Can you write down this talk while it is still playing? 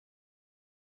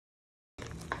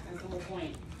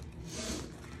point.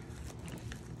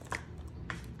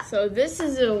 So this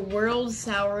is a world's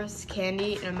sourest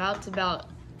candy, and I'm about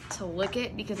to lick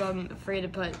it because I'm afraid to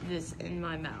put this in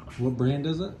my mouth. What brand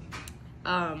is it?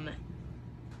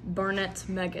 Barnett's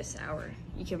Mega Sour.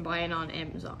 You can buy it on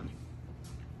Amazon.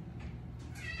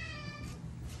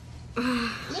 Lick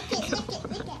it, lick it,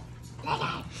 lick it. Lick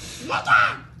it, lick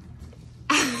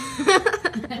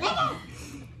it.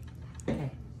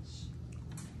 Okay.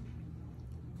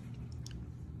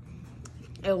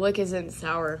 A lick isn't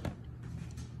sour.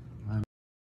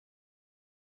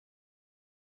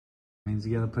 Means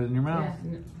you gotta put it in your mouth.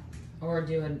 Yeah. Or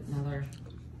do another.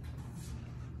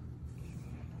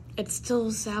 It's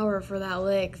still sour for that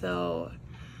lick, though.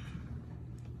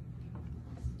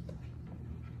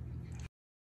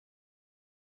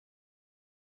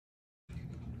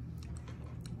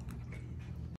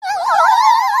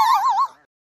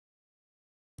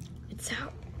 It's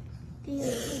sour. I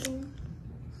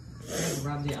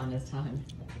rubbed it on his tongue.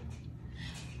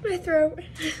 My throat.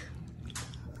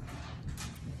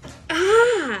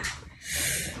 Ah!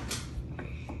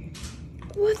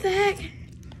 What the heck?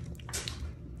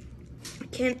 I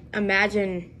can't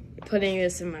imagine putting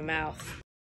this in my mouth.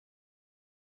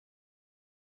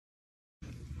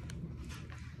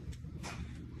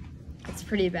 It's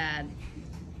pretty bad.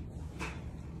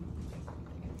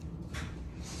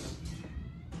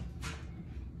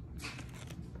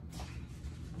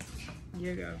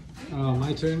 Here you go. Oh,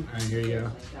 my turn? Alright, here you go.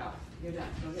 Go. You're done.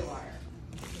 Go get water.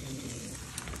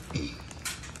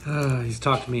 He's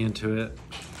talked me into it,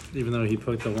 even though he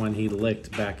put the one he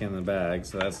licked back in the bag,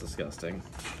 so that's disgusting.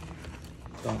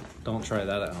 Don't try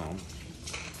that at home.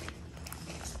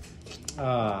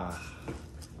 Ah.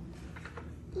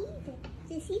 Eat it.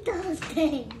 Just eat the whole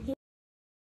thing. Ew.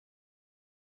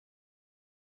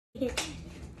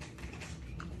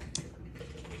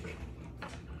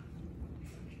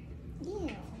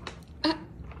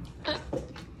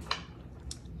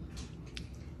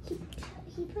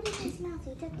 He put it in his mouth.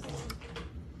 He took it.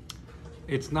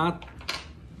 It's not,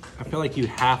 I feel like you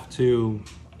have to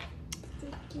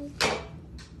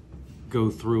go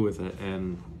through with it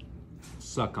and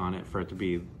suck on it for it to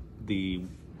be the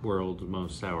world's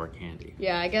most sour candy.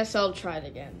 Yeah, I guess I'll try it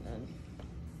again then.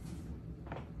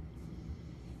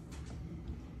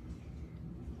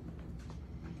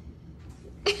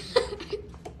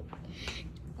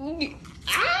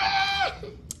 Ah!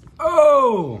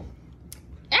 Oh!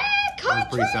 Ah, That was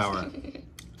pretty sour.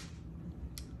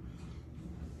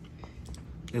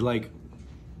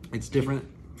 It's different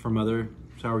from other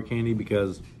sour candy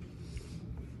because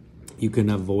you can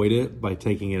avoid it by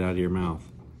taking it out of your mouth.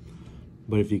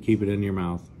 But if you keep it in your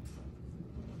mouth,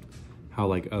 how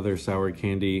like other sour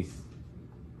candy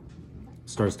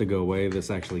starts to go away, this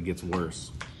actually gets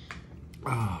worse.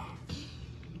 Ah.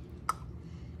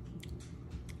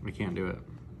 I can't do it.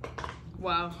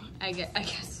 Wow, I guess I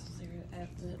have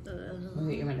We'll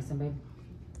get your medicine, babe.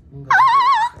 We'll go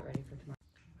get ready for tomorrow.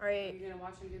 Are Alright, you gonna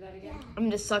watch him do that again? I'm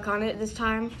gonna suck on it this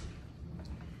time.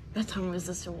 That time was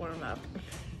just a warm up.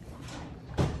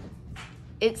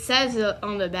 It says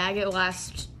on the bag it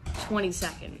lasts 20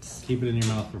 seconds. Keep it in your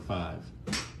mouth for 5.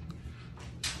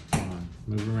 Come on,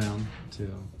 move around.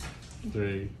 2,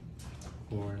 3,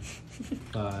 4,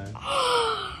 5.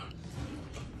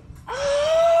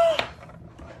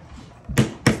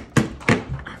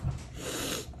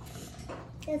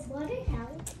 Does water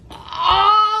help?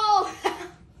 Oh!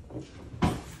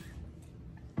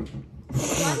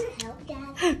 Does water help,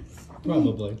 Dad?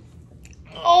 Probably.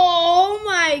 Oh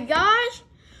my gosh!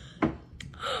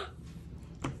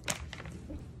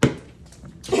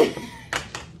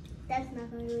 That's not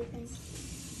going to be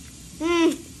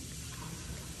good.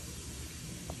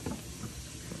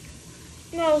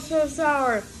 No, so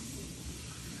sour.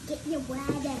 Get your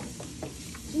water.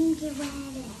 Drink your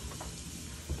water.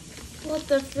 What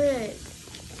the frick?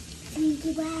 Drink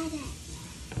your water.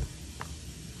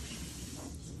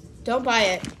 Don't buy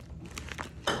it.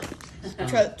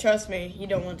 Trust me, you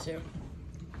don't want to.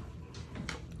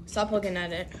 Stop looking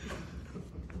at it.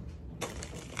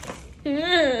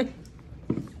 Eat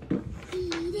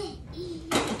it.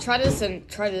 Try this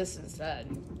instead.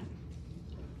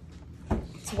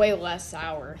 It's way less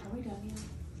sour. Are we done yet?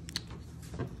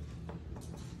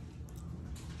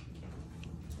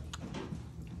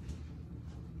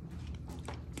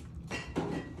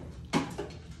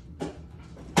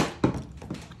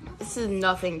 This is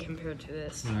nothing compared to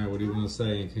this. All right, what do you want to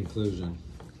say in conclusion?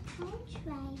 I'll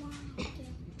try that.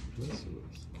 This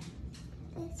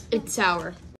It's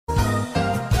sour.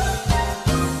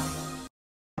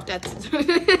 That's